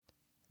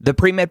The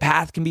pre-med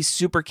path can be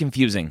super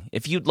confusing.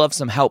 If you'd love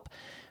some help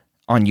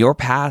on your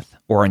path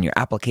or on your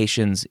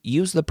applications,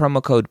 use the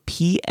promo code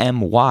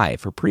PMY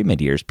for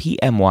pre-med years,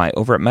 PMY,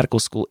 over at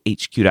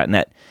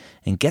medicalschoolhq.net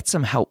and get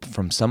some help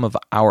from some of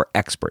our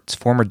experts,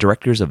 former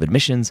directors of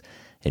admissions,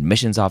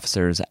 admissions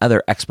officers,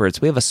 other experts.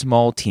 We have a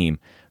small team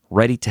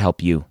ready to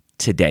help you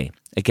today.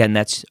 Again,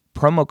 that's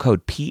promo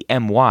code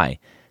PMY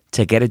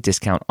to get a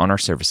discount on our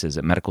services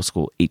at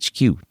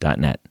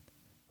medicalschoolhq.net.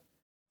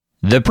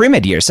 The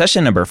Pre-Med Year,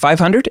 session number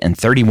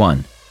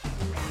 531.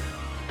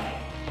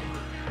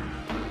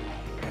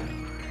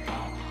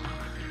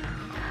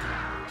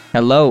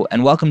 Hello,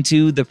 and welcome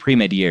to the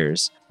Pre-Med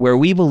Years, where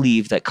we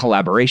believe that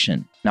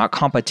collaboration, not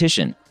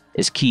competition,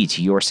 is key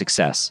to your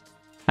success.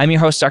 I'm your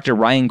host, Dr.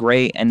 Ryan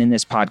Gray, and in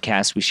this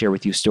podcast, we share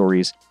with you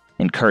stories,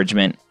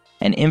 encouragement,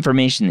 and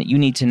information that you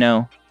need to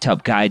know to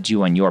help guide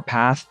you on your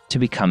path to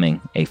becoming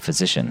a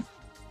physician.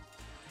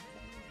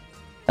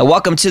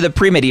 Welcome to the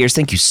Pre-Med Years.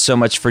 Thank you so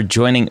much for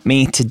joining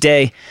me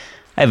today.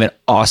 I have an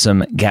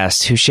awesome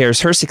guest who shares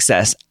her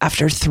success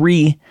after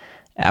 3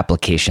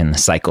 application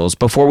cycles.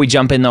 Before we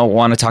jump in, though, I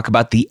want to talk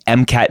about the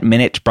MCAT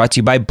Minute brought to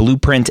you by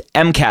Blueprint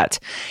MCAT.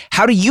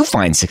 How do you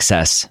find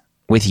success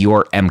with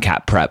your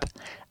MCAT prep?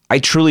 I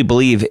truly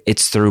believe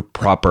it's through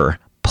proper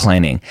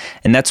planning.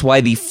 And that's why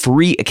the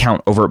free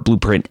account over at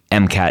Blueprint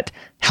MCAT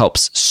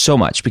helps so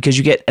much, because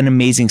you get an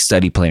amazing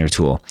study planner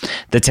tool.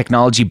 The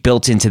technology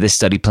built into this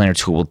study planner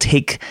tool will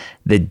take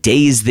the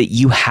days that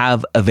you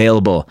have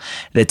available,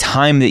 the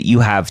time that you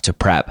have to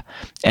prep,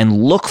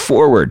 and look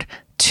forward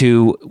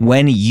to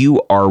when you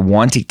are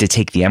wanting to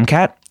take the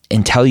MCAT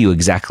and tell you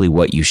exactly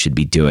what you should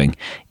be doing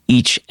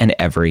each and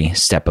every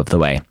step of the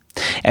way.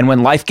 And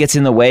when life gets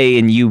in the way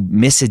and you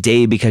miss a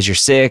day because you're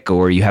sick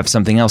or you have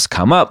something else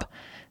come up,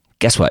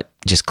 guess what?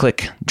 Just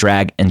click,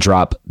 drag, and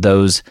drop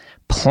those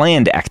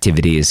planned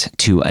activities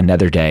to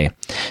another day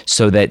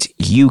so that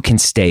you can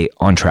stay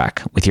on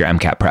track with your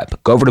MCAT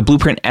prep. Go over to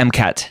Blueprint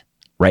MCAT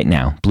right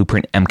now,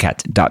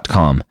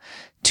 blueprintmcat.com,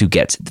 to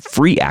get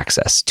free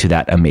access to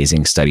that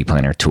amazing study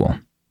planner tool.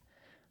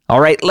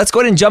 All right, let's go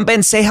ahead and jump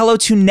in. Say hello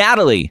to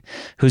Natalie,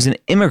 who's an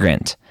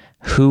immigrant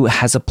who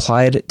has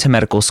applied to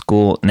medical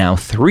school now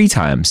 3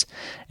 times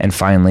and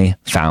finally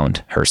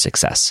found her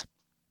success.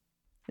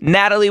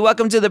 Natalie,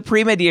 welcome to the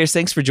Pre-Med Years.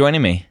 Thanks for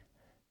joining me.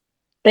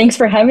 Thanks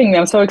for having me.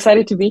 I'm so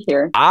excited to be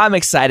here. I'm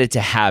excited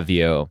to have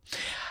you.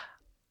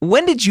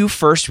 When did you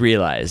first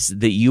realize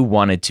that you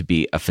wanted to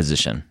be a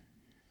physician?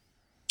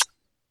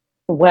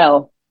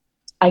 Well,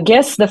 I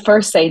guess the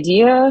first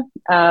idea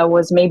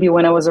was maybe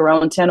when I was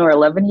around 10 or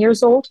 11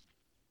 years old.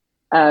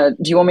 Do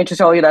you want me to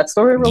tell you that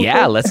story real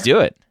quick? Let's do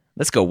it.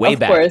 Let's go way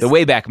back. Course. The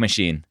Wayback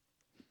Machine.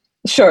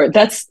 Sure.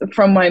 That's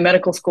from my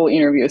medical school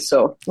interview.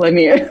 So let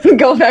me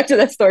go back to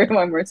that story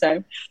one more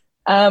time.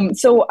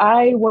 So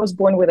I was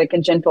born with a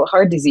congenital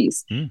heart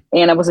disease,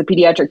 and I was a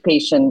pediatric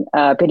patient,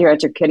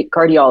 pediatric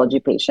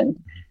cardiology patient.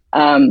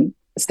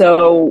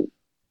 So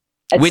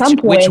at some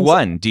point... Which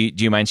one? Do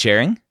you mind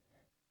sharing?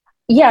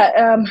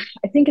 Yeah,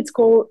 I think it's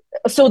called...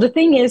 So the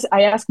thing is,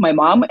 I asked my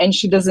mom, and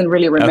she doesn't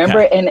really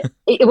remember. Okay. And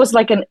it was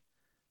like an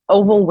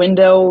oval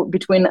window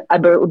between, I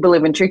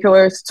believe,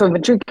 ventriculars. So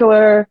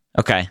ventricular...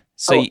 Okay.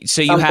 So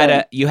you had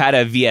a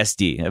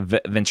VSD, a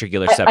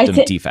ventricular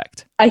septum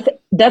defect.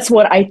 That's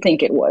what I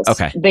think it was.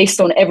 Okay. Based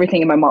on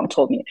everything my mom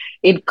told me.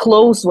 It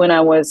closed when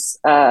I was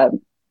a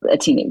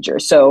teenager.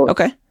 So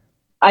okay.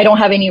 I don't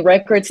have any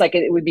records. Like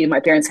it would be in my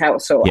parents'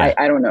 house. So yeah.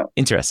 I don't know.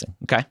 Interesting.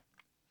 Okay.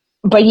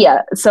 But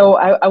yeah, so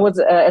I was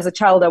as a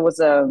child, I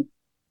was a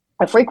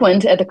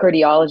frequent at the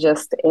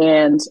cardiologist,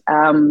 and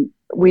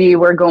we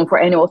were going for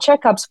annual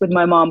checkups with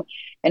my mom.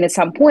 And at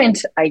some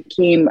point, I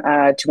came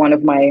to one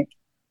of my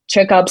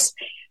checkups.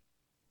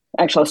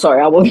 Actually,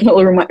 sorry, I will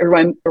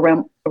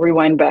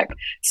rewind back.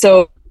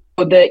 So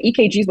the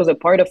EKGs was a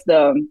part of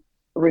the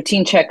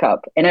routine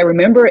checkup. And I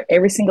remember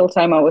every single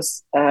time I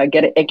was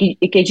getting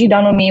EKG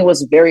done on me, it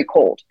was very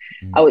cold.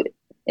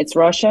 It's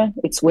Russia,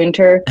 it's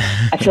winter.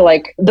 I feel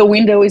like the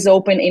window is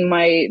open in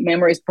my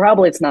memories.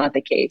 Probably it's not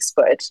the case,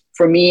 but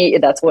for me,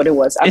 that's what it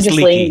was. I'm just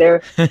laying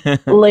there.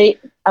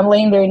 I'm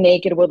laying there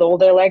naked with all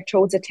the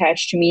electrodes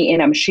attached to me,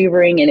 and I'm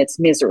shivering, and it's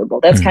miserable.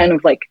 That's kind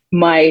of like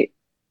my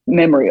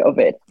memory of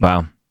it.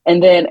 Wow.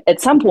 And then at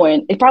some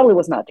point, it probably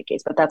was not the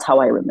case, but that's how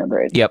I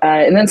remember it. Yep.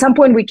 And then at some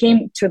point we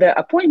came to the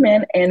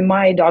appointment, and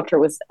my doctor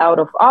was out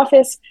of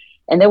office,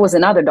 and there was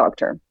another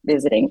doctor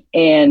visiting.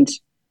 And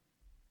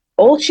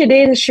all she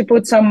did is she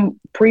put some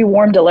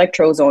pre-warmed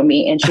electrodes on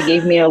me, and she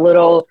gave me a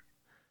little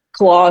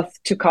cloth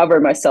to cover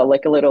myself,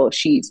 like a little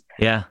sheet.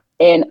 Yeah.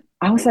 And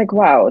I was like,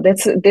 wow,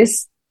 this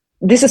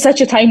is such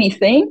a tiny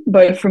thing.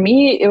 But for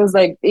me, it was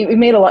like, it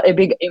made a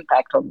big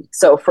impact on me.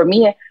 So for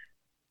me,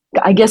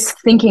 I guess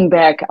thinking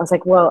back, I was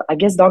like, well, I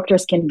guess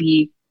doctors can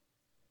be,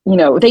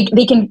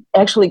 they can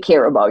actually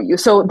care about you.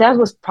 So that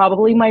was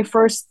probably my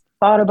first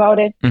thought about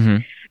it. Mm-hmm.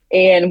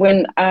 And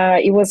when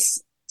it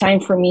was time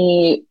for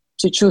me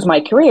to choose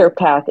my career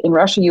path in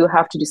Russia, you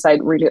have to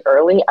decide really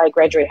early. I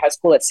graduated high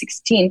school at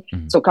 16.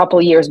 Mm-hmm. So a couple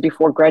of years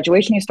before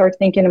graduation, you start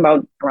thinking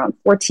about around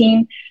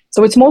 14.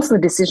 So it's mostly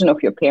the decision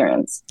of your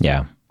parents.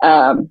 Yeah.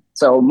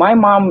 So my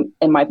mom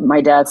and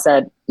my dad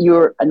said,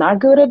 you're not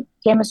good at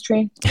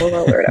chemistry.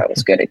 Well, I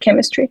was good at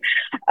chemistry.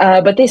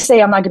 But they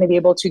say I'm not going to be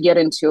able to get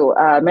into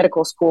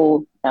medical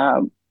school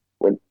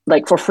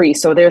for free.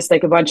 So there's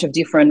like a bunch of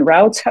different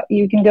routes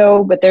you can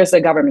go, but there's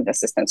a government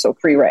assistance, so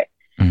free, right?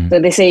 Mm-hmm. So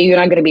they say you're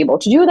not going to be able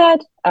to do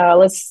that.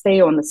 Let's stay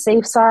on the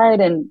safe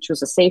side and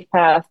choose a safe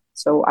path.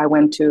 So I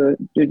went to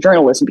do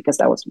journalism because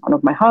that was one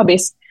of my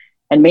hobbies,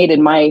 and made it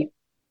my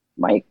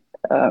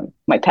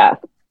path.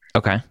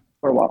 Okay.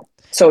 For a while.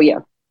 So yeah.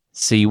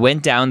 So you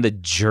went down the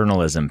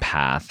journalism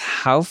path.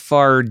 How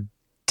far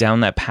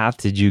down that path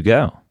did you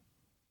go?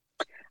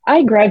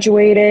 I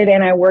graduated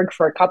and I worked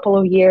for a couple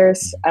of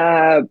years,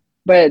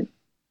 but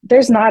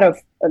there's not a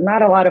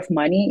lot of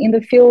money in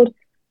the field.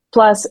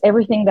 Plus,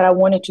 everything that I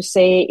wanted to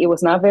say, it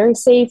was not very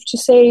safe to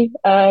say,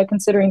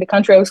 considering the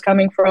country I was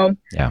coming from.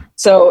 Yeah.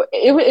 So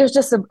it was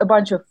just a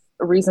bunch of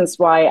reasons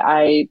why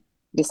I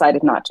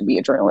decided not to be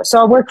a journalist. So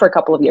I worked for a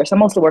couple of years. I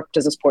mostly worked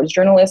as a sports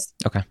journalist.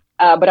 Okay.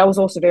 But I was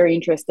also very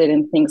interested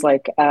in things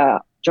like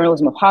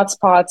journalism of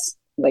hotspots,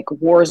 like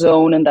war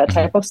zone and that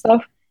type of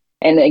stuff.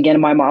 And again,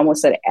 my mom was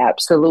said,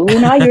 absolutely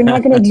not. You're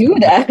not going to do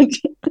that.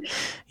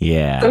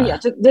 Yeah. So yeah,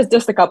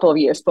 just a couple of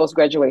years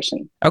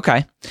post-graduation.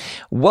 Okay.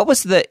 What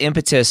was the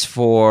impetus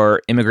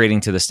for immigrating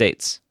to the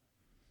States?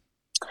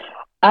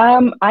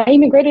 I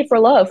immigrated for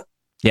love.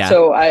 Yeah.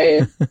 So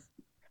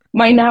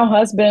my now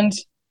husband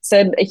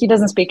said he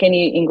doesn't speak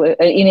any English,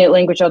 any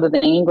language other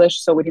than English,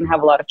 so we didn't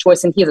have a lot of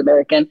choice, and he's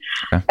American.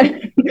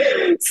 Okay.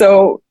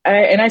 So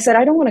I said,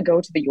 I don't want to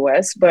go to the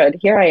U.S., but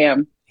here I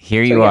am.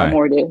 Here you are.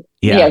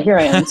 Yeah, here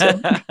I am.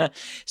 So.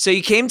 So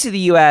you came to the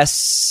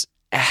U.S.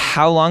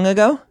 how long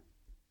ago?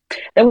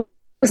 That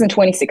was in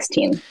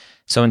 2016.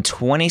 So in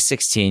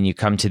 2016, you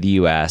come to the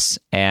U.S.,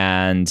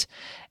 and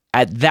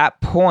at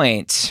that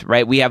point,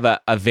 right, we have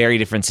a very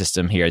different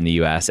system here in the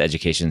U.S.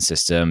 education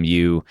system.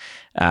 You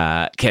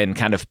can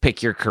kind of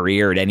pick your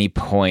career at any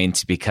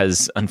point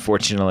because,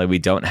 unfortunately, we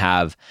don't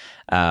have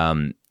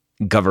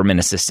government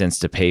assistance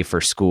to pay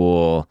for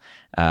school.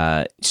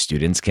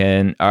 Students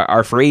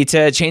are free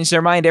to change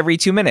their mind every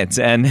 2 minutes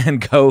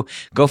and go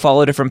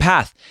follow a different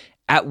path.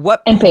 At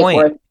what point? Pay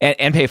for it.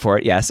 And pay for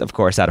it, yes, of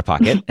course, out of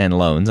pocket and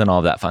loans and all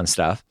of that fun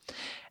stuff.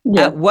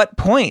 Yeah. At what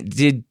point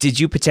did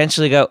you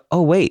potentially go,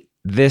 oh wait,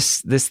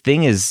 this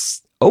thing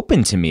is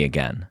open to me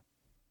again?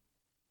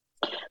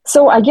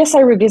 So I guess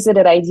I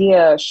revisited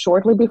idea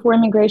shortly before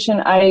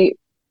immigration. I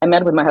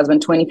met with my husband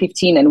in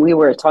 2015, and we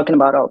were talking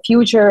about our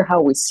future,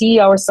 how we see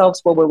ourselves,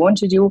 what we want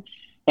to do.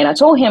 And I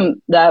told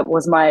him that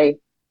was my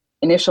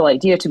initial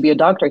idea, to be a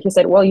doctor. He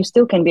said, well, you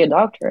still can be a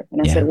doctor.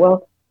 And I said,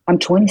 well, I'm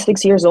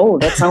 26 years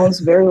old. That sounds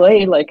very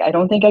late. Like, I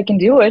don't think I can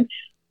do it.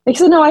 He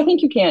said, no, I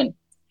think you can.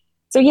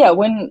 So yeah,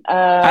 when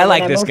I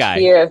like this guy.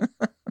 Here,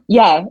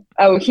 yeah,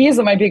 he is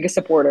my biggest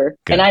supporter.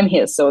 Good. And I'm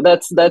his. So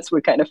that's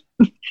what kind of,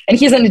 and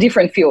he's in a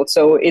different field.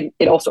 So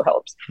it also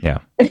helps. Yeah.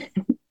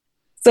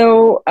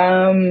 So,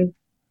 I'm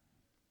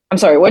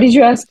sorry, what did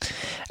you ask?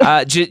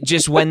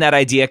 Just when that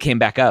idea came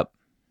back up.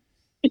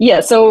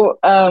 Yeah. So,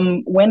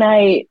 when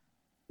I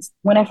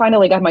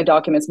finally got my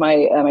documents,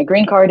 my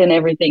green card and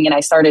everything, and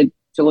I started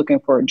to looking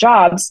for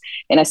jobs,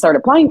 and I started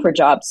applying for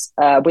jobs,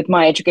 with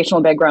my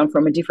educational background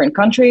from a different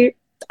country,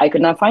 I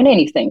could not find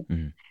anything.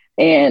 Mm-hmm.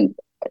 And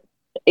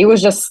it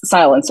was just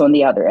silence on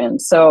the other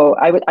end. So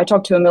I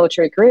talked to a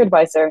military career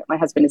advisor. My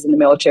husband is in the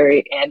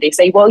military, and they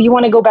say, well, you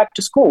want to go back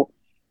to school.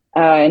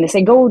 And they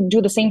say, go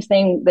do the same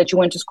thing that you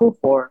went to school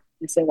for.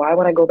 I say, why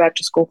would I go back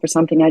to school for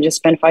something I just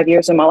spent 5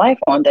 years of my life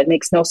on? That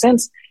makes no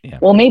sense. Yeah.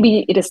 Well,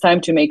 maybe it is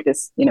time to make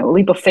this,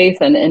 leap of faith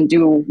and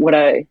do what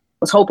I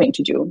was hoping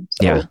to do.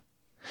 So. Yeah.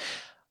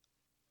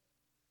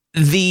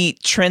 The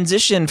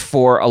transition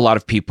for a lot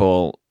of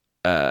people,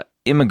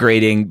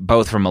 immigrating,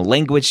 both from a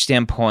language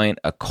standpoint,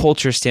 a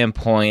culture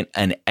standpoint,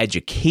 an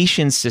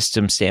education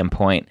system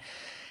standpoint,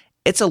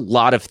 it's a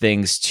lot of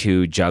things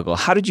to juggle.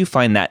 How did you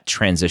find that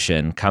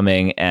transition,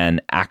 coming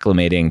and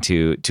acclimating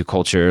to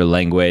culture,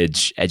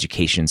 language,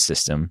 education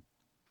system?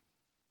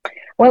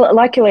 Well,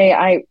 luckily,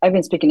 I've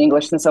been speaking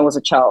English since I was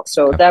a child,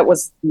 so that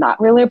was not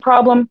really a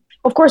problem.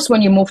 Of course,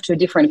 when you move to a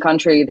different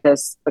country,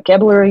 there's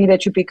vocabulary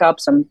that you pick up,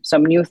 some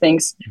new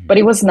things, but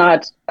it was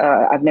not,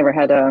 I've never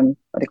had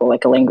what they call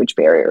like a language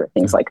barrier,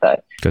 things like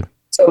that. Good.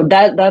 So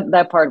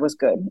that part was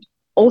good.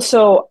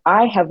 Also,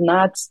 I have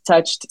not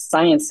touched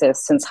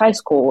sciences since high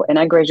school, and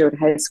I graduated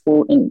high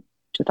school in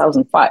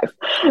 2005.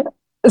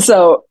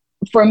 So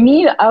for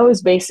me, I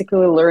was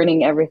basically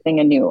learning everything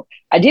anew.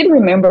 I did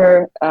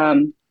remember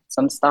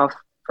some stuff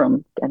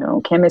from,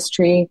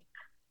 chemistry.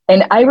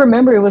 And I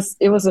remember it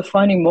was a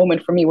funny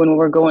moment for me when we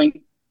were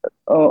going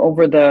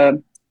over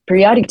the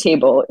periodic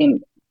table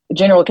in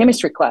general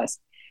chemistry class.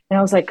 And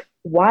I was like,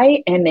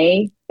 why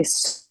Na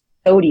is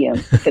sodium?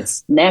 If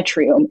it's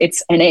natrium,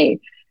 it's Na.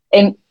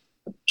 And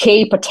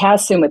K,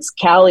 potassium, it's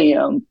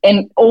kalium.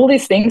 And all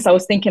these things, I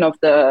was thinking of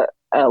the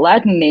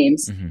Latin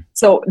names. Mm-hmm.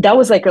 So that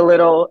was like a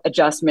little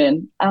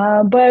adjustment.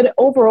 But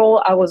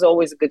overall, I was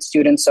always a good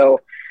student. So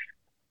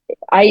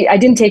I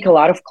didn't take a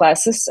lot of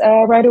classes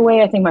right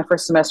away. I think my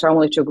first semester I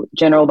only took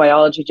general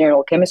biology,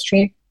 general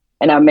chemistry,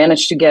 and I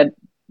managed to get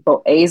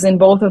both A's in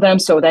both of them.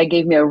 So that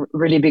gave me a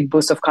really big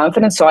boost of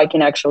confidence so I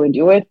can actually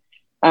do it.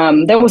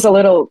 There was a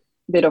little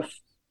bit of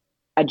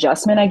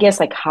adjustment, I guess,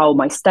 like how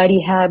my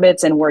study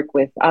habits and work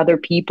with other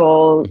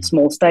people,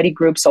 small study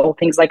groups, all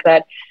things like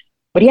that.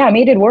 But yeah, I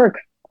made it work.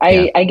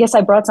 I guess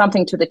I brought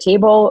something to the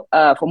table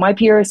for my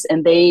peers,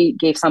 and they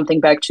gave something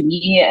back to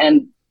me,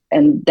 and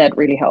that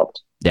really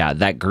helped. Yeah,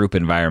 that group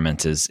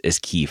environment is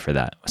key for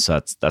that. So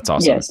that's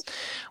awesome. Yes.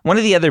 One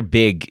of the other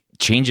big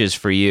changes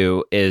for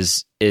you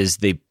is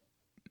the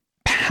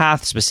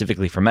path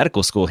specifically for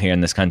medical school here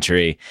in this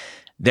country.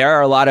 There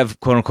are a lot of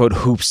quote unquote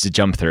hoops to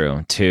jump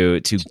through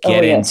to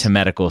get into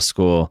medical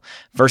school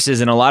versus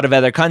in a lot of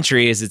other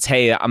countries, it's,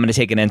 hey, I'm going to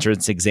take an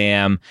entrance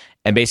exam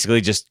and basically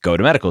just go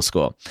to medical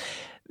school.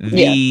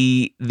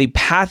 The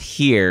path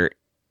here,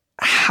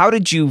 how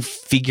did you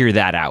figure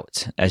that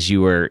out as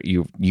you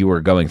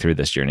were going through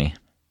this journey?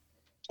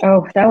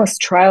 Oh, that was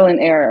trial and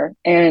error.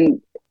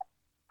 And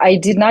I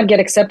did not get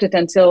accepted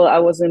until I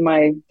was in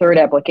my third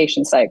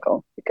application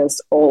cycle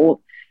because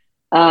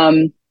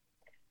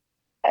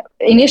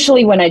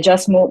initially when I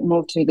just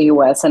moved to the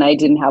US and I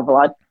didn't have a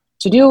lot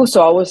to do,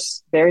 so I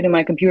was buried in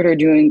my computer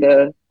doing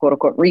the quote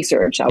unquote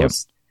research. I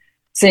was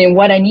saying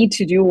what I need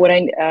to do,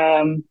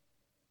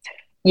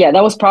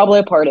 that was probably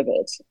a part of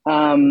it.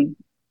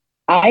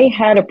 I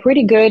had a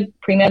pretty good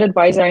pre-med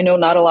advisor. I know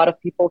not a lot of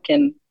people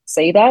can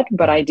say that,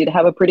 but I did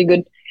have a pretty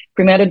good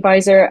pre-med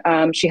advisor.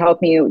 She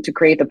helped me to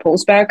create the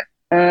post-bac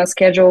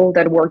schedule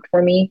that worked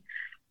for me.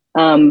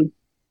 So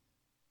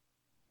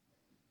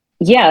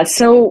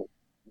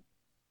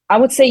I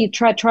would say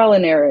trial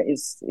and error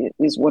is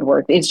what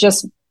worked. It's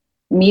just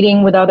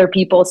meeting with other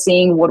people,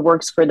 seeing what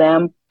works for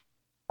them.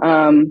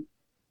 That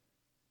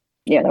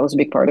was a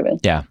big part of it.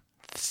 Yeah.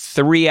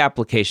 3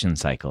 application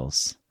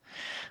cycles.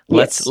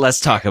 Let's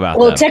talk about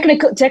them. Well,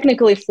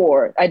 technically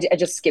 4. I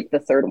just skipped the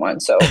third one.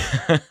 So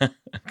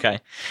okay.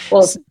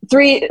 Well,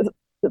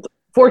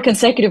 4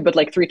 consecutive, but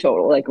like 3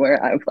 total, like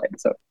where I applied.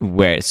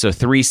 So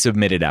 3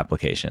 submitted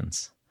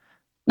applications.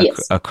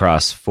 Yes.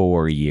 Across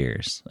 4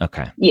 years.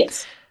 Okay.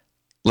 Yes.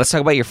 Let's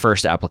talk about your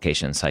first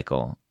application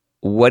cycle.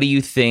 What do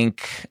you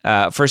think?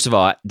 First of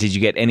all, did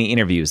you get any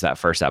interviews that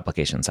first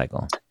application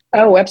cycle?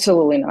 Oh,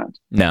 absolutely not.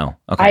 No.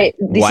 Okay.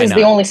 This is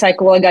the only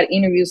cycle I got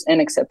interviews and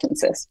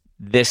acceptances.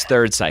 This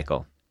third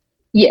cycle?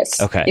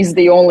 Yes. Okay. Is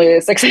the only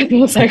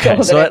acceptable cycle.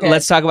 Okay. So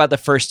let's talk about the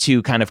first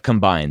 2 kind of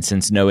combined,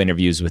 since no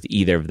interviews with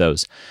either of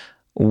those.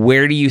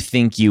 Where do you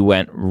think you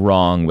went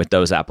wrong with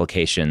those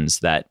applications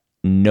that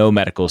no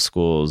medical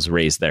schools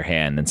raised their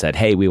hand and said,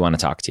 hey, we want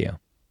to talk to you?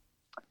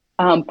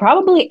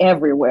 Probably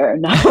everywhere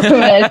now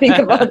when I think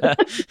about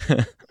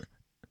it.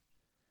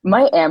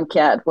 My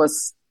MCAT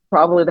was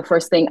probably the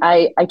first thing.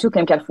 I took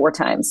MCAT 4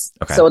 times.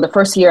 Okay. So the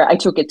first year I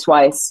took it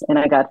twice and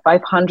I got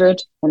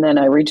 500, and then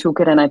I retook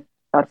it and I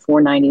got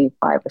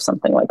 495 or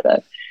something like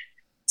that.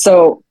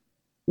 So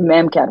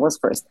MCAT was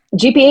first.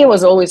 GPA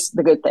was always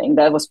the good thing.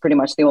 That was pretty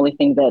much the only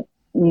thing that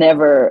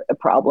never a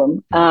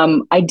problem.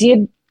 I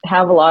did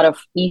have a lot of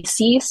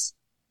ECs.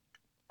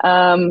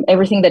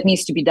 Everything that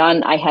needs to be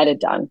done, I had it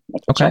done,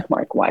 like check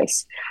mark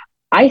wise.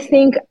 I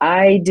think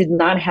I did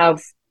not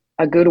have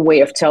a good way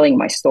of telling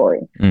my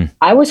story.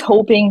 I was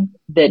hoping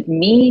that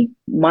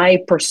my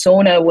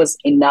persona was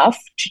enough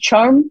to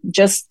charm,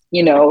 just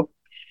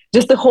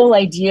the whole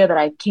idea that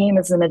I came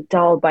as an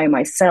adult by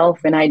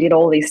myself and I did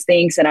all these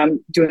things and I'm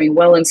doing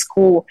well in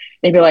school.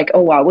 They'd be like,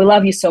 oh, wow, we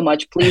love you so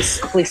much.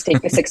 Please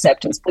take this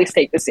acceptance. Please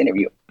take this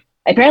interview.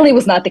 Apparently it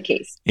was not the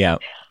case. Yeah.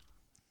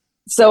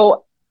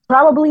 So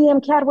probably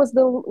MCAT was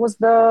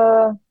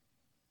the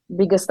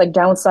biggest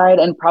downside,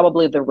 and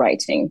probably the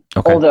writing.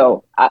 Okay.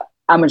 Although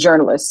I'm a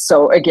journalist,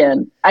 so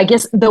again, I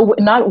guess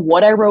not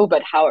what I wrote,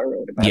 but how I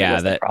wrote about it.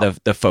 Yeah,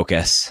 the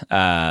focus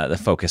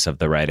of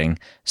the writing.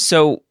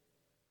 So,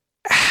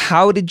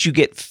 how did you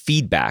get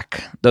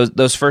feedback?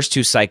 Those first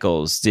 2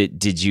 cycles,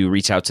 did you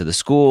reach out to the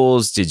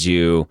schools? Did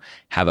you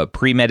have a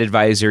pre-med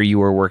advisor you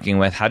were working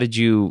with? How did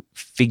you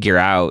figure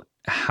out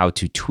how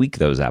to tweak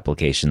those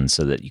applications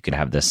so that you could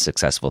have this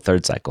successful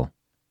third cycle?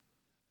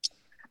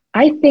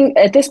 I think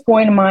at this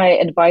point, my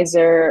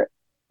advisor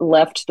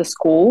left the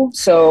school.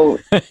 So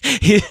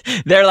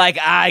they're like,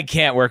 I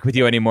can't work with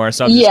you anymore,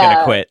 so I'm just going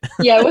to quit.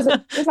 Yeah,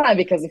 it's not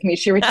because of me.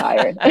 She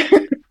retired.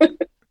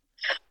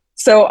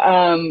 So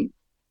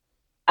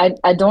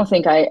I don't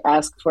think I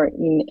asked for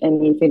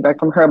any feedback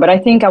from her, but I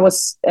think I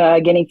was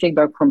getting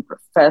feedback from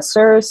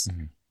professors.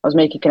 Mm-hmm. I was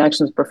making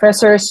connections with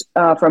professors,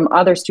 from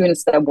other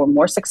students that were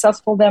more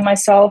successful than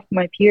myself,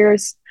 my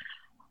peers.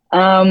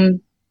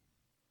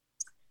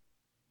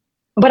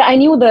 But I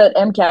knew that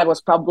MCAT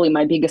was probably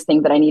my biggest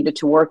thing that I needed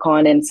to work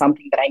on, and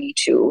something that I need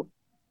to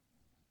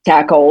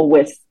tackle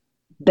with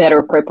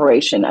better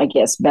preparation, I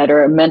guess,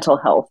 better mental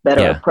health,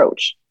 better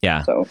approach.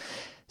 Yeah.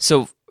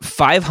 So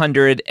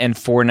 500 and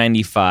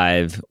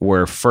 495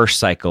 were first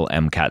cycle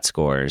MCAT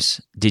scores.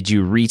 Did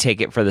you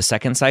retake it for the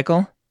second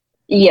cycle?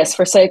 Yes,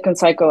 for second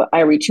cycle,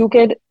 I retook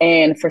it.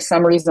 And for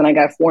some reason, I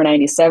got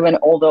 497,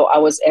 although I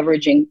was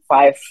averaging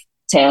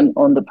 510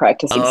 on the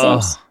practice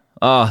exams.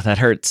 Oh, that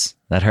hurts.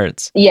 That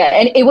hurts. Yeah,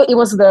 and it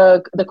was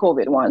the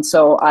COVID one.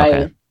 So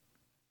Okay.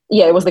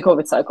 yeah, it was the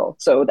COVID cycle.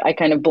 So I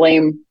kind of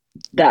blame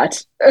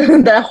that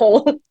that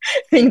whole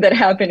thing that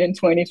happened in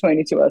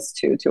 2020 to us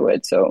to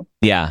it. So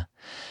Yeah.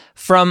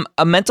 From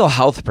a mental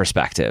health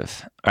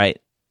perspective, right?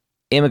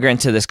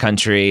 Immigrant to this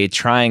country,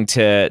 trying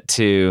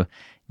to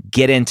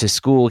get into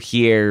school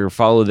here,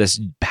 follow this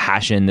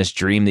passion, this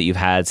dream that you've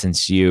had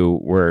since you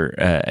were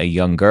a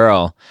young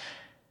girl.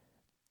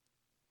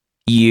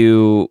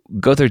 You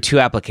go through 2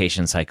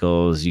 application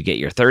cycles, you get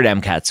your third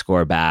MCAT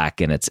score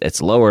back, and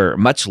it's lower,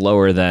 much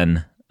lower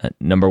than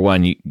number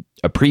one,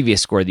 a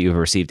previous score that you've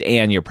received,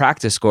 and your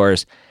practice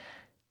scores.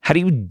 How do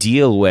you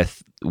deal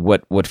with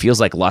what feels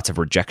like lots of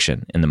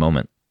rejection in the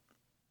moment?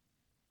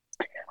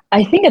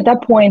 I think at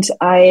that point,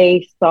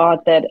 I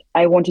thought that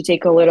I want to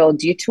take a little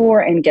detour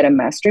and get a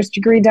master's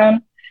degree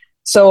done.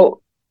 So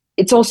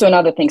it's also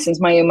another thing. Since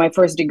my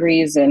first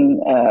degree is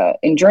in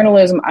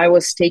journalism, I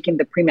was taking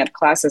the pre-med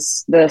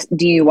classes, the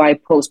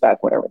DUI postbac,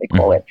 whatever they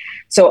call it.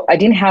 So I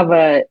didn't have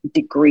a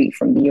degree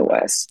from the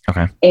US.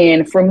 Okay.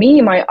 And for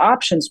me, my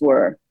options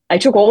were, I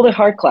took all the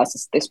hard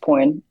classes at this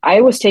point.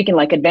 I was taking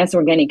like advanced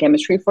organic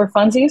chemistry for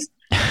funsies.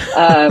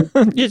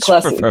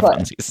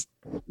 Funsies.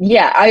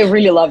 Yeah, I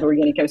really loved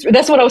organic chemistry.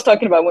 That's what I was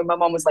talking about when my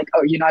mom was like,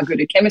 "Oh, you're not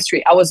good at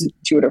chemistry." I was a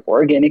tutor for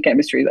organic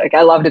chemistry. Like,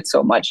 I loved it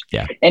so much.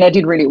 Yeah. And I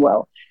did really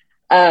well.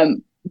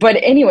 But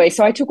anyway,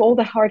 so I took all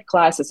the hard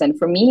classes, and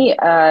for me,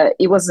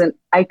 it wasn't.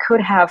 I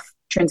could have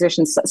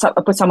transitioned,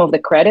 put some of the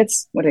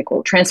credits, what do they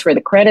call, transfer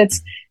the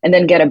credits, and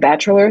then get a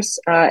bachelor's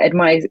at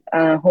my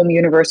home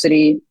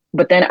university.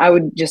 But then I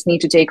would just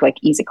need to take like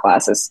easy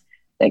classes,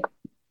 like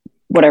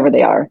whatever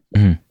they are.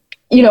 Mm-hmm.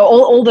 You know,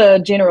 all the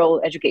general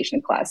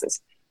education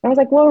classes. I was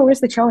like, well,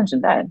 where's the challenge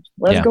in that?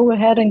 Let's go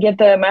ahead and get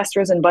the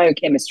master's in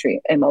biochemistry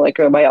and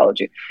molecular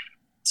biology.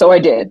 So I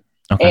did.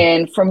 Okay.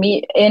 And for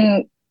me,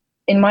 in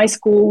my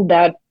school,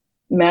 that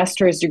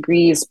master's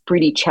degree is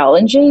pretty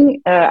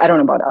challenging. I don't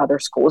know about other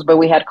schools, but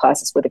we had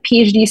classes with the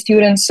PhD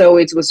students. So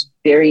it was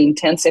very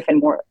intensive and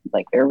more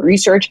like very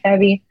research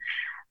heavy.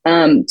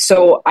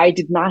 So I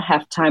did not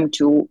have time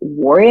to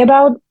worry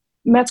about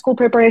med school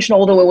preparation,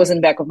 although it was in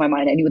the back of my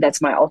mind. I knew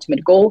that's my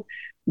ultimate goal.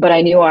 But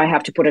I knew I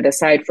have to put it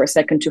aside for a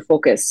second to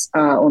focus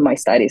on my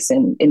studies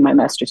in my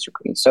master's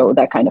degree. So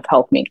that kind of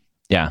helped me.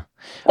 Yeah.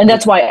 And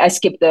that's why I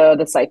skipped the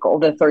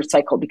third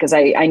cycle, because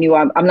I knew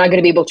I'm not going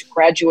to be able to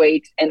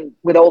graduate and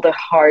with all the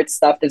hard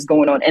stuff that's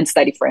going on and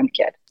study for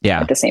MCAT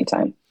at the same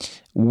time.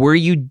 Were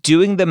you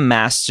doing the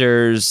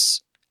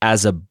master's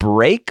as a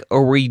break,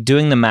 or were you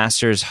doing the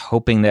master's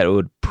hoping that it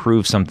would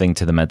prove something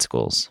to the med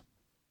schools?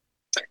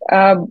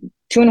 2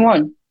 in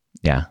 1.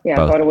 Yeah. Yeah.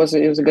 Both. I thought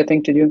it was a good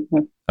thing to do. Yeah.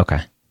 Okay.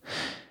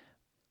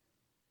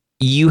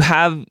 You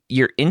have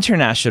your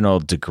international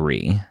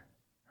degree,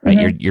 right?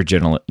 Mm-hmm. Your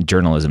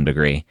journalism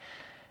degree.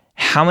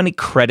 How many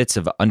credits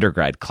of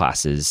undergrad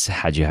classes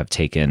had you have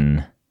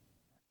taken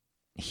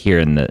here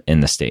in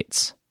the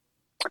States?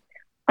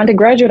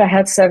 Undergraduate, I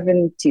had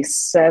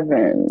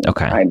 77.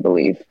 Okay. I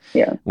believe.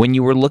 Yeah. When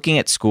you were looking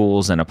at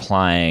schools and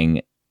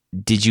applying,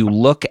 did you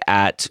look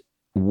at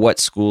what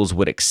schools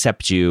would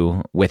accept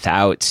you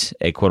without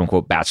a quote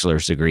unquote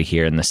bachelor's degree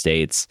here in the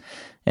States?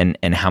 And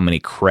how many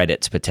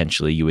credits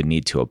potentially you would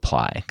need to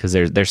apply? Because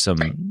there's some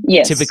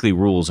typically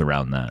rules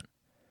around that.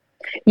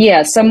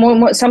 Yeah,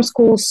 some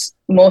schools,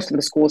 most of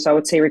the schools, I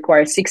would say,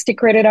 require 60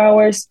 credit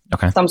hours.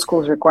 Okay. Some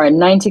schools require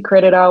 90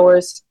 credit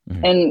hours.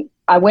 Mm-hmm. And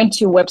I went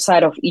to a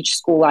website of each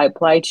school I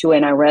applied to,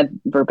 and I read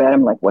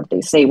verbatim like what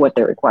they say, what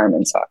their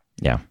requirements are.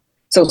 Yeah.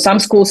 So some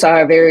schools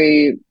are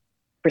very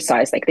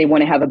precise, like they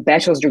want to have a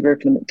bachelor's degree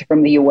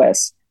from the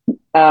US.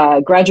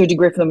 Graduate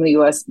degree from the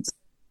US does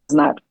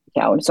not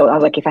count. So I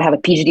was like, if I have a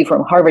PhD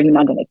from Harvard, you're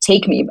not going to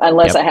take me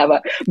unless I have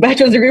a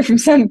bachelor's degree from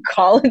some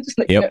college.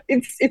 Like, you know,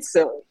 it's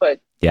silly,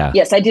 but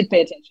yes, I did pay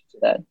attention to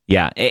that.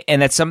 Yeah,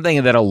 and that's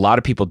something that a lot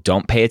of people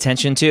don't pay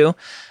attention to,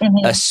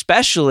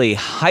 especially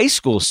high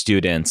school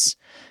students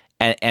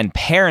and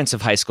parents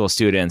of high school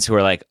students who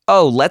are like,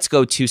 oh, let's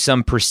go to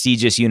some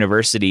prestigious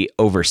university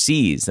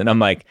overseas. And I'm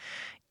like,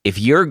 if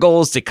your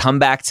goal is to come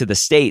back to the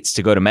States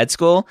to go to med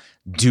school,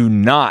 do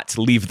not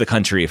leave the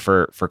country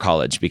for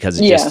college, because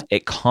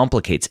it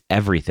complicates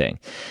everything.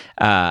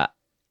 I'm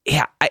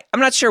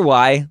not sure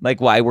why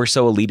we're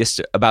so elitist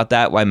about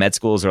that, why med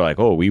schools are like,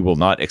 oh, we will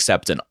not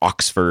accept an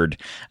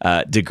Oxford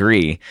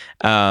degree.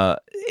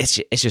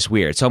 It's just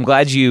weird. So I'm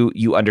glad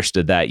you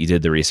understood that. You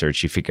did the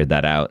research, you figured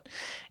that out.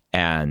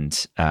 And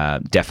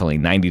definitely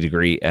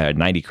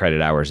 90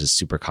 credit hours is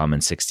super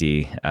common,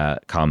 60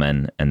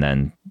 common, and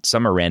then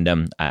some are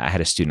random. I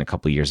had a student a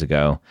couple of years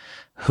ago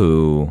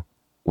who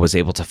was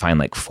able to find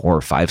like 4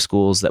 or 5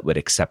 schools that would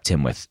accept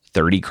him with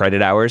 30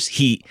 credit hours.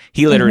 He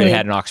literally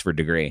had an Oxford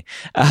degree,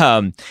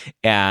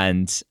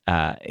 and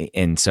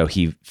so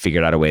he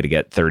figured out a way to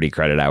get 30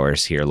 credit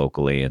hours here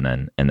locally, and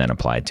then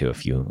applied to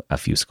a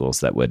few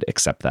schools that would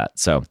accept that.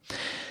 So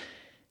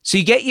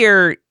you get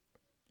your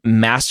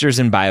master's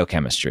in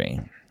biochemistry.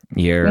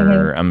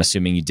 I'm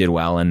assuming you did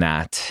well in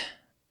that.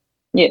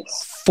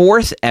 Yes.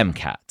 Fourth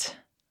MCAT.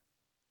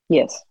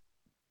 Yes.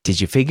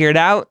 Did you figure it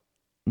out?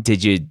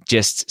 Did you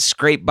just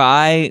scrape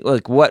by?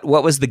 Like, what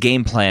was the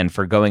game plan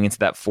for going into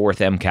that fourth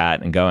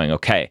MCAT and going,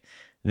 okay,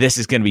 this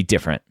is going to be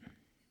different?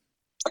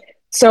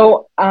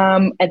 So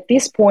at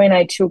this point,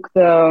 I took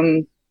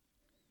the,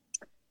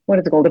 what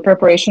is it called? The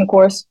preparation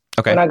course.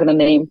 Okay. We're not going to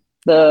name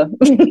the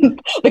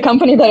the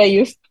company that I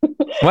used.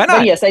 Why not?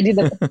 But yes, I did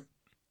the.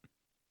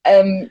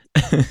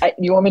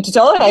 You want me to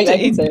tell it? I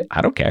can say.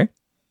 I don't care.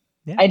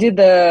 Yeah. I did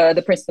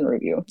the Princeton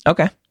review.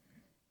 Okay.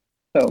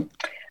 So,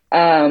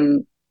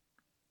 and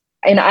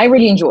I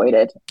really enjoyed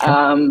it.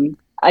 Sure.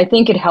 I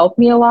think it helped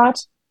me a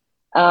lot.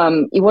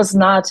 It was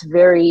not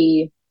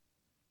very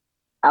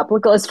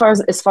applicable as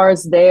far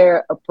as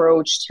their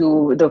approach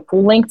to the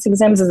full length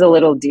exams is a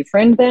little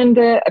different than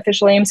the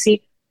official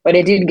AMC, but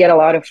I did get a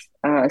lot of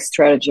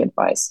strategy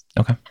advice.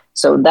 Okay.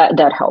 So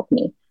that helped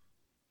me.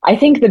 I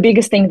think the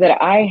biggest thing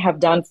that I have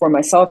done for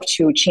myself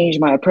to change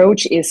my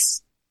approach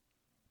is,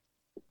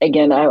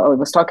 again, I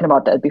was talking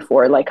about that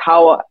before, like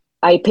how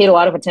I paid a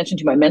lot of attention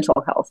to my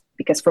mental health,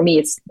 because for me,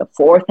 it's the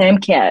fourth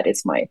MCAT.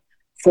 It's my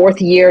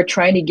fourth year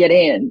trying to get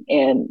in.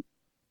 And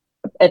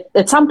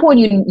at some point,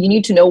 you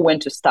need to know when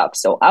to stop.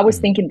 So I was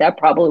thinking that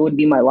probably would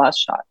be my last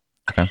shot.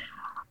 Okay.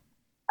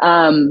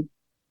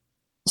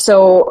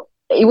 So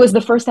it was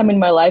the first time in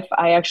my life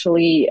I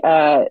actually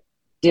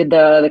did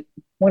the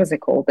what is it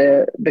called?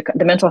 The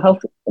mental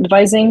health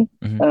advising.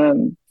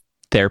 Mm-hmm.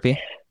 Therapy?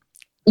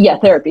 Yeah,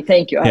 therapy.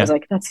 Thank you. I was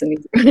like, that's an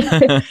easy.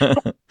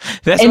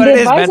 That's what it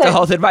is, mental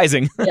health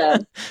advising. Yeah.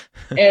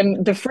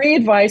 And the free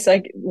advice,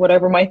 like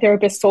whatever my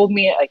therapist told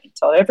me, I can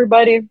tell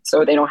everybody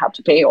so they don't have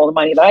to pay all the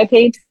money that I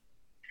paid.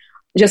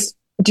 Just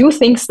do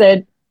things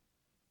that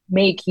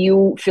make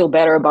you feel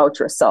better about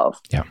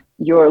yourself. Yeah.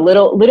 Your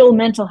little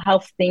mental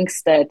health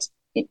things that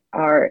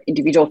are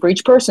individual for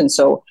each person.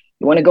 So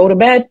you want to go to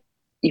bed.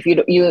 If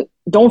you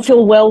don't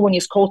feel well when you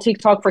scroll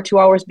TikTok for 2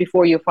 hours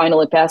before you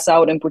finally pass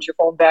out and put your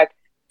phone back,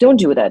 don't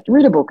do that.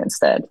 Read a book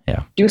instead.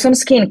 Yeah. Do some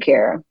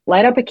skincare.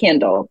 Light up a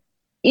candle.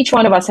 Each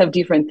one of us have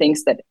different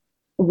things that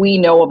we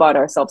know about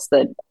ourselves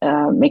that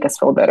make us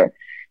feel better.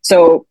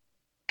 So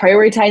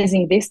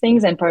prioritizing these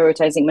things and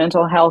prioritizing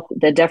mental health,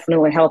 that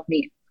definitely helped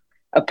me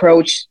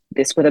approach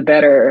this with a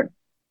better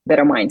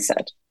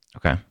mindset.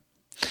 Okay.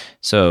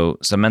 So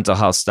some mental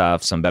health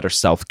stuff, some better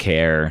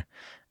self-care,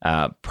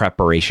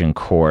 preparation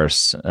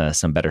course,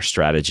 some better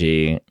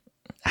strategy.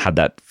 How'd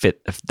that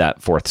fit,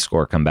 that fourth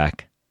score come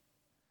back?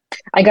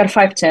 I got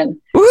 510.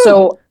 Woo!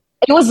 So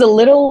it was a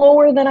little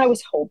lower than I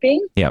was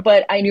hoping, yep.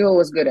 But I knew it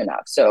was good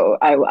enough. So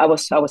I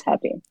was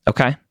happy.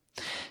 Okay.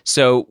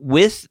 So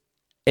with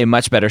a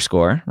much better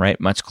score, right?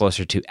 Much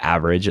closer to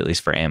average, at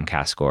least for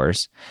AMCAS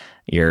scores,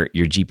 your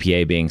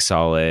GPA being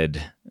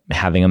solid,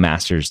 having a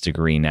master's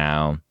degree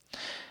now,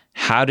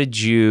 how did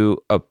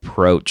you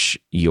approach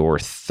your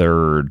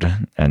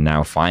third and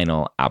now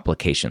final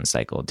application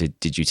cycle?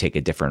 Did you take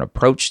a different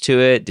approach to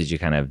it? Did you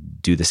kind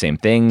of do the same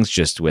things,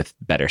 just with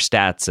better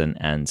stats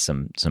and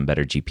some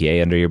better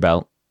GPA under your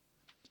belt?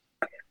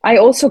 I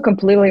also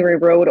completely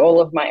rewrote all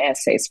of my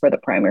essays for the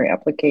primary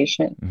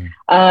application.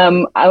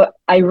 Mm-hmm.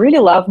 I really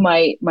love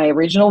my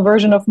original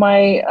version of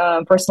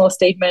my personal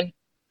statement.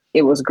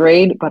 It was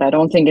great, but I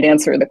don't think it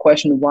answered the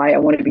question why I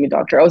wanted to be a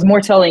doctor. I was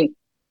more telling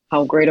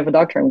how great of a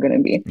doctor I'm going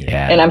to be.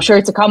 Yeah. And I'm sure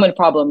it's a common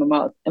problem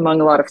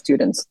among a lot of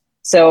students.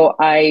 So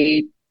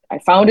I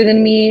found it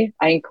in me.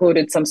 I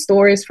included some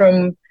stories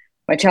from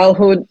my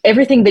childhood.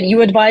 Everything that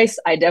you advise,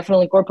 I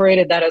definitely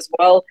incorporated that as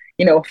well.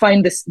 You know,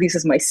 find this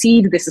is my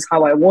seed. This is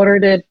how I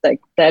watered it. Like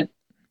that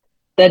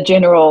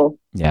general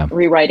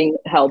rewriting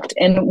helped.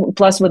 And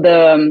plus with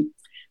the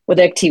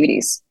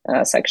activities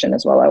section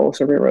as well, I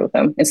also rewrote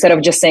them. Instead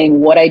of just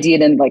saying what I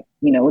did and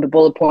the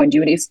bullet point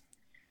duties.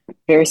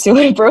 Very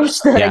silly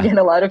approach that again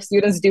a lot of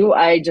students do.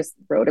 I just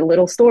wrote a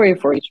little story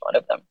for each one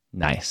of them.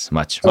 Nice,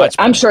 much.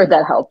 I'm sure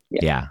that helped.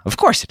 Yeah, of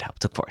course it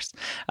helped. Of course,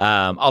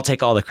 I'll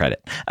take all the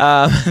credit.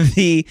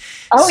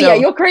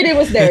 Your credit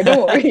was there.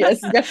 Don't worry.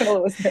 Yes,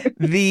 definitely was there.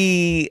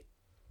 The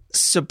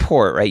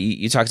support, right?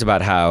 You talked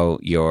about how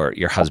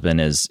your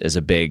husband is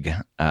a big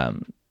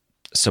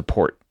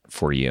support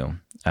for you,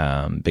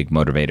 big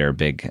motivator,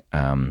 big.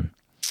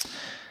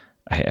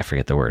 I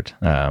forget the word.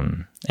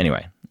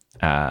 Anyway.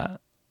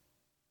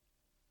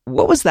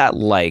 What was that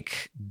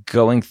like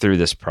going through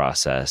this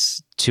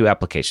process? 2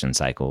 application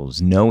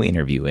cycles, no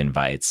interview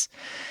invites,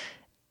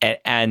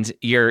 and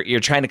you're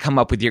trying to come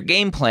up with your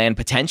game plan,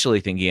 potentially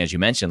thinking, as you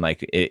mentioned,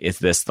 like, is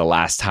this the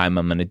last time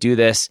I'm going to do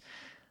this?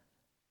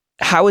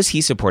 How is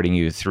he supporting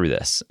you through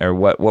this, or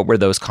what were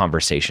those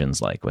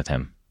conversations like with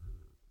him?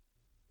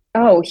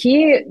 Oh,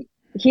 he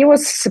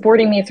was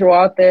supporting me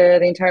throughout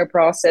the entire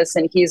process,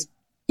 and he's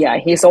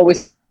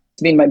always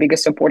been my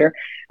biggest supporter.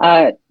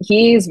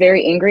 He's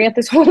very angry at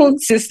this whole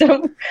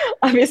system,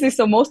 obviously.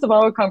 So most of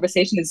our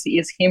conversation is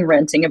him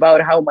ranting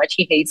about how much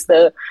he hates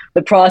the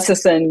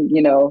process and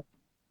the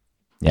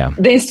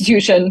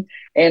institution.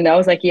 And I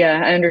was like,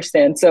 yeah, I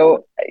understand.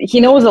 So he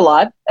knows a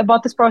lot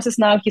about this process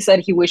now. He said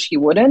he wished he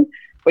wouldn't,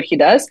 but he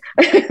does.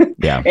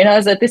 Yeah. And I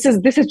was like, this is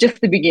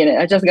just the beginning.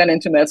 I just got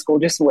into med school.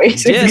 Just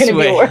wait. It's gonna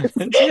be worse.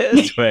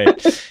 Just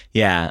wait.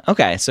 Yeah.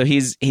 Okay. So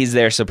he's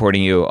there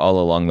supporting you all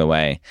along the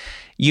way.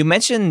 You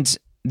mentioned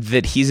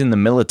that he's in the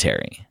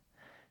military.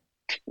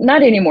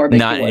 Not anymore. But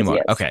Not anymore.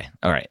 Yes. Okay.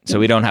 All right. So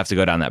we don't have to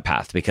go down that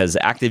path, because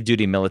active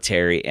duty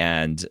military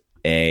and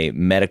a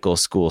medical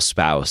school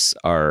spouse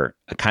are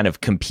kind of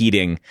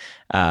competing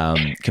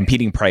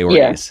priorities.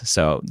 Yeah.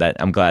 So that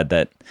I'm glad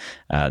that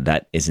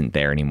that isn't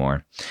there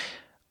anymore.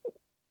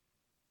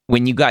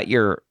 When you got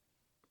your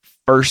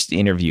first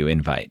interview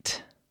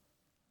invite,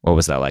 what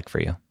was that like for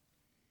you?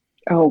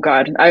 Oh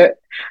God,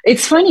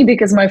 it's funny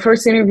because my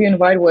first interview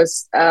invite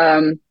was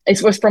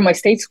it was from my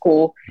state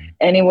school,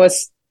 and it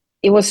was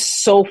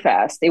so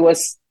fast. It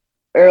was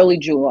early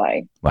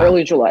July. Wow.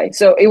 Early July.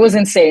 So it was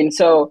insane.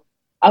 So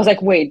I was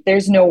like, wait,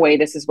 there's no way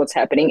this is what's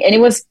happening. And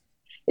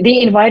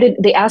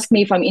they asked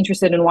me if I'm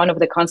interested in one of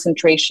the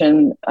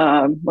concentration,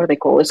 what do they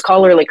call it?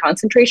 Scholarly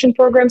concentration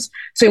programs.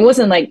 So it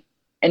wasn't like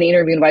an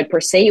interview invite per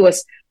se. It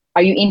was,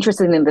 are you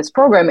interested in this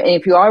program? And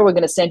if you are, we're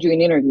going to send you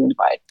an interview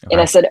invite. Okay.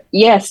 And I said,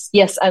 yes,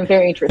 I'm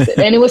very interested.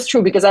 And it was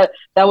true, because that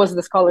was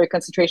the scholarly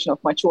concentration of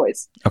my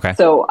choice. Okay.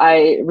 So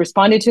I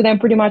responded to them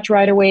pretty much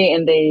right away,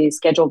 and they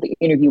scheduled the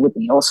interview with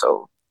me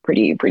also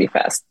pretty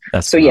fast.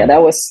 That's so cool.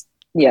 that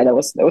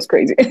was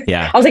crazy.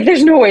 Yeah. I was like,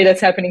 there's no way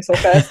that's happening so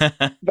fast.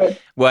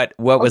 But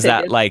what was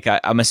that like?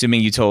 I'm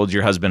assuming you told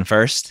your husband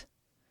first?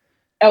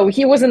 Oh,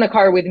 he was in the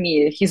car with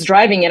me. He's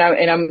driving,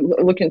 and I'm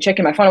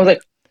checking my phone. I was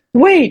like,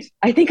 wait,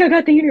 I think I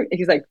got the interview.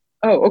 He's like,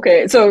 oh,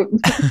 okay. So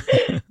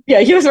yeah,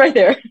 he was right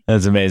there.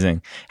 That's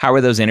amazing. How were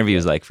those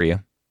interviews like for you?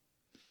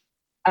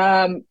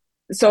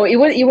 So it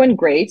went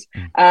great.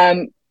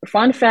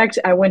 Fun fact,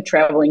 I went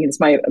traveling.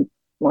 It's my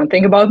one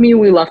thing about me.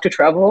 We love to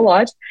travel a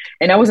lot.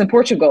 And I was in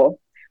Portugal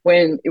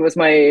when it was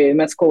my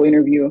med school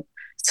interview.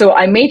 So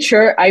I made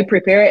sure I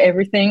prepare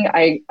everything.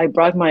 I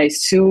brought my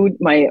suit,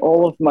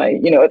 all of my,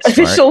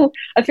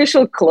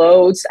 official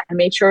clothes. I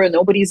made sure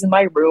nobody's in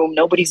my room,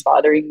 nobody's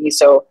bothering me.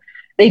 So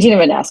they didn't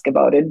even ask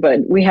about it,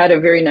 but we had a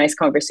very nice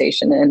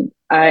conversation. And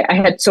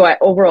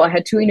overall I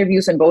had 2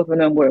 interviews, and both of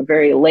them were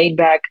very laid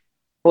back.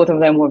 Both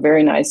of them were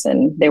very nice,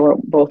 and they were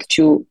both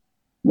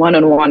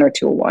 1-on-1 or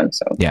 2-on-1.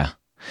 So yeah,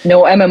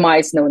 no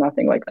MMIs, no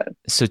nothing like that.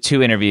 So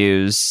 2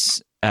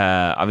 interviews,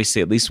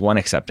 obviously at least 1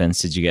 acceptance.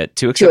 Did you get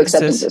 2 acceptances? 2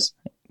 acceptances.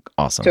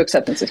 Awesome. 2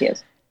 acceptances,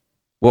 yes.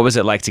 What was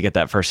it like to get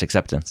that first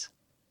acceptance?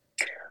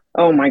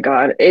 Oh my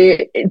God.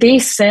 They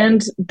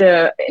send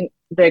the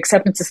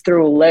acceptances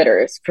through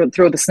letters,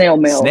 through the snail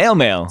mail. Snail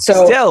mail?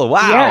 So, still,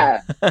 wow.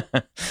 Yeah.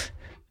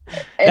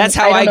 That's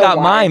how I got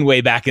mine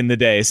way back in the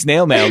day,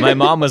 snail mail. My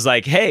mom was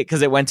like, hey,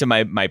 because it went to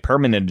my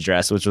permanent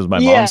address, which was my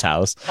mom's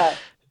house.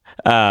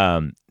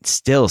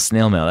 Still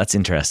snail mail. That's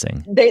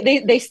interesting.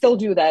 They still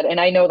do that. And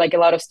I know like a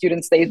lot of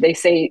students, they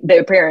say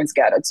their parents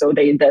got it. So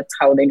that's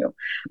how they know.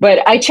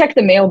 But I checked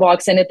the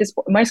mailbox, and at this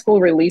point, my school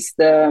released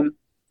the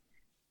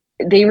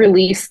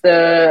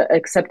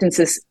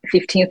acceptances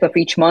 15th of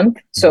each month.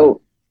 So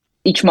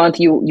each month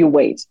you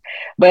wait,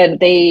 but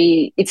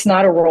it's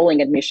not a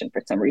rolling admission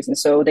for some reason.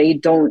 So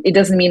it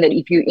doesn't mean that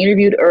if you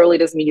interviewed early, it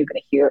doesn't mean you're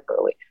going to hear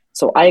early.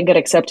 So I got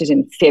accepted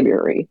in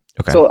February.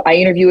 Okay. So I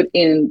interviewed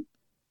in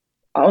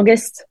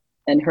August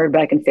and heard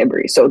back in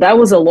February. So that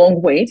was a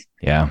long wait.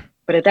 Yeah.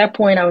 But at that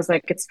point I was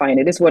like, it's fine.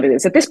 It is what it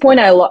is. At this point,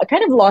 I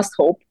kind of lost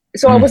hope.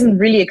 So I wasn't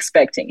really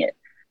expecting it.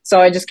 So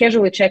I just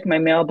casually checked my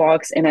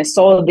mailbox, and I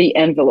saw the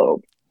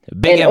envelope.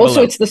 Big envelope.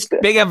 Also, it's the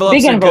big envelopes.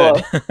 Big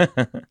envelope.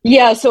 Good.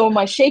 Yeah. So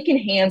my shaking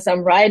hands.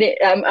 I'm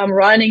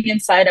running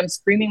inside. I'm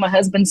screaming my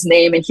husband's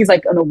name, and he's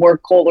like on a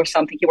work call or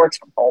something. He works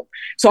from home.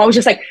 So I was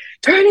just like,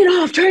 turn it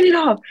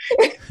off.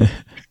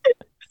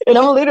 And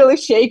I'm literally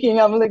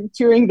shaking. I'm like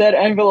tearing that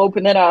envelope,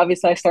 and then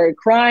obviously I started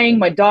crying.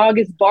 My dog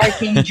is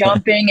barking,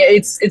 jumping.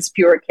 It's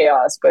pure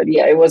chaos. But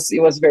yeah, it was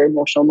a very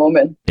emotional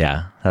moment.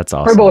 Yeah, that's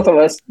awesome for both of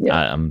us.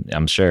 Yeah.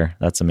 I'm sure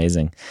that's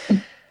amazing.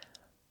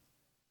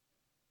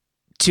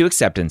 2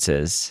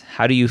 acceptances.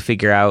 How do you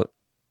figure out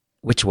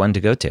which one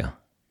to go to?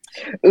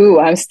 Ooh,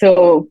 I'm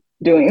still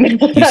doing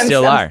it. You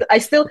still are. I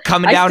still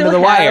coming down to the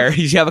wire.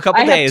 You have a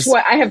couple days.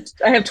 I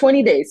have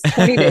 20 days.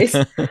 20 days.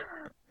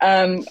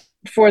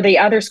 For the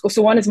other school.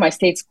 So one is my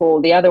state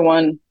school. The other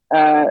one,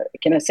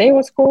 can I say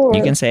what school? Or?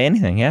 You can say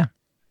anything. Yeah.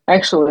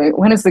 Actually,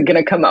 when is it going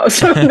to come out?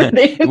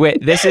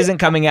 Wait, this isn't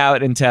coming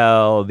out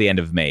until the end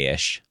of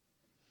May-ish.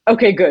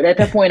 Okay, good. At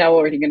that point, I'm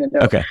already going to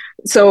know. Okay.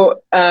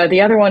 So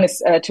the other one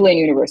is Tulane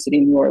University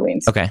in New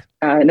Orleans. Okay.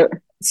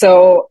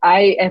 So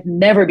I have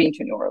never been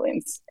to New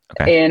Orleans.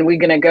 Okay. And we're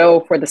going to go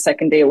for the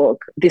second day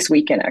look this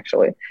weekend,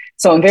 actually.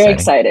 So I'm very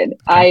excited.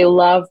 Okay. I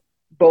love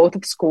both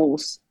of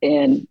schools,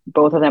 and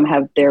both of them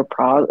have their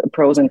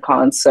pros and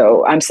cons.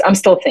 So I'm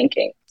still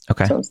thinking.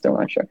 Okay. So I'm still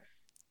not sure.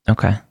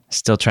 Okay.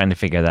 Still trying to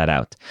figure that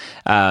out.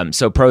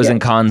 So pros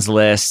and cons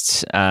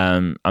list.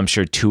 I'm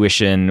sure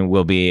tuition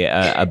will be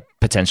a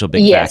potential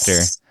big factor.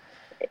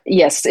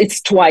 Yes,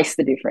 it's twice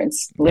the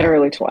difference,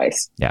 literally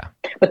twice. Yeah.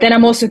 But then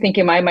I'm also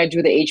thinking I might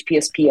do the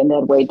HPSP, and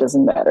that way it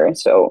doesn't matter.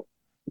 So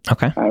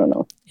okay, I don't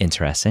know.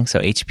 Interesting. So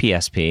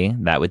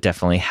HPSP, that would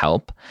definitely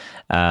help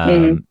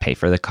pay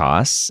for the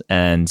costs.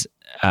 And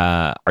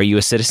are you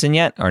a citizen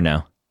yet or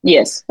no?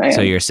 Yes, I am.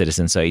 So you're a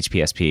citizen. So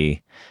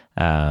HPSP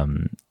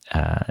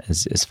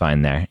is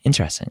fine there.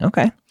 Interesting.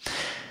 Okay.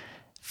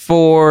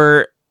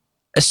 For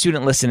a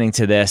student listening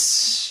to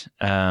this,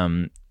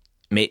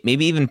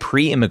 maybe even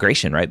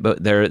pre-immigration, right?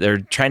 But they're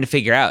trying to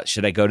figure out,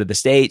 should I go to the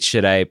States?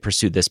 Should I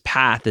pursue this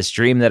path, this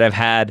dream that I've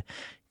had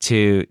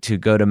to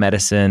go to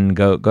medicine,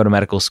 go to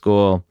medical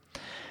school?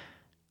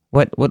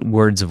 What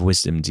words of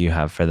wisdom do you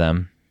have for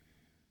them?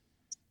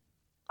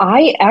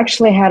 I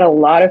actually had a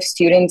lot of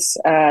students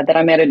that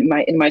I met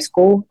in my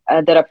school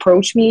that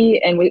approached me,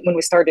 and when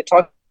we started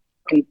talking,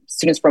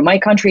 students from my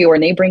country or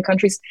neighboring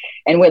countries,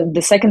 and when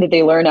the second that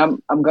they learn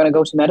I'm going to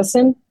go to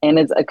medicine and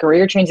it's a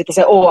career change, they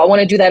say, "Oh, I want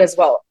to do that as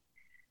well."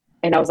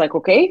 And I was like,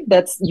 "Okay,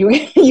 that's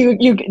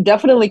you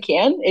definitely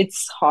can.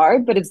 It's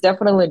hard, but it's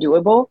definitely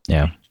doable."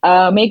 Yeah.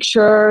 Make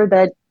sure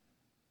that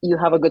you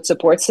have a good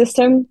support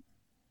system.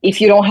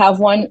 If you don't have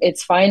one,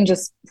 it's fine.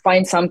 Just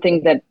find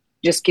something that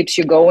just keeps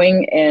you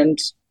going and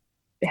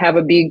have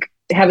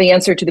the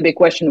answer to the big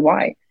question,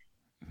 why,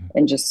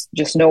 and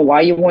just know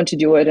why you want to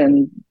do it.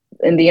 And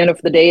in the end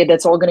of the day,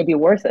 that's all going to be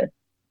worth it.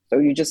 So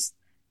you just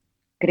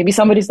going to be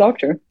somebody's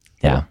doctor.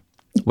 Yeah.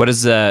 What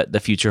does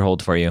the future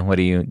hold for you?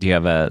 Do you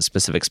have a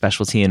specific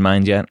specialty in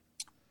mind yet?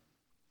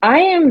 I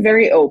am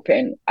very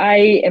open.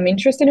 I am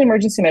interested in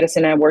emergency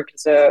medicine. I work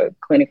as a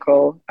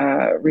clinical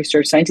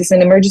research scientist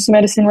in emergency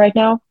medicine right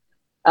now.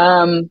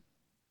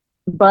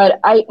 But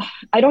I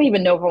don't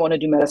even know if I want to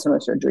do medicine or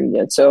surgery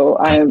yet. So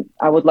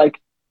I would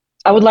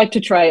like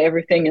to try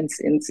everything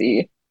and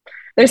see.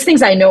 There's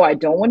things I know I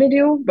don't want to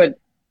do, but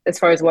as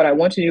far as what I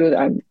want to do,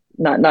 I'm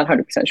not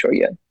 100% sure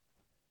yet.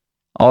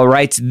 All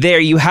right, there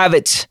you have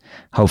it.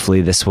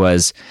 Hopefully this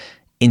was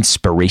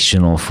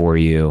inspirational for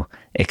you,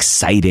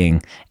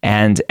 exciting,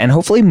 and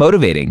hopefully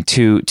motivating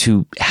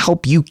to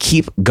help you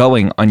keep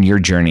going on your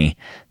journey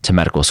to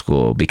medical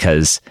school,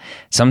 because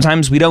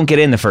sometimes we don't get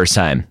in the first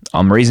time.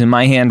 I'm raising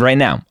my hand right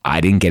now.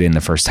 I didn't get in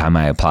the first time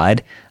I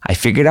applied. I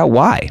figured out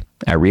why.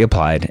 I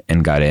reapplied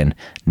and got in.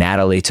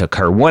 Natalie took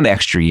her 1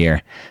 extra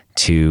year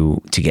to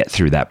get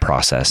through that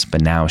process,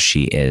 but now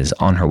she is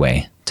on her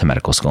way to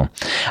medical school.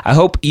 I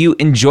hope you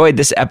enjoyed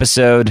this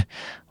episode.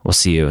 We'll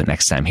see you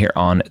next time here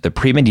on the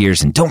Pre-Med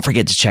Years, and don't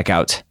forget to check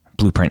out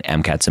Blueprint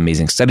MCAT's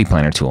amazing study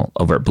planner tool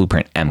over at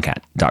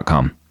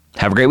blueprintmcat.com.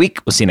 Have a great week.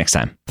 We'll see you next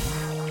time.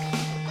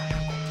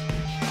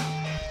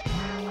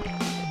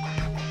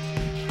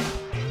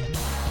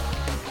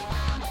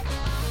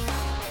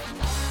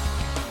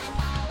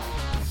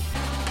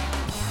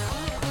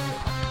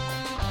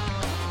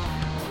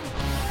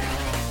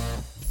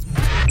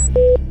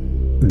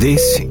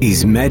 This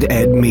is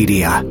MedEd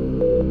Media.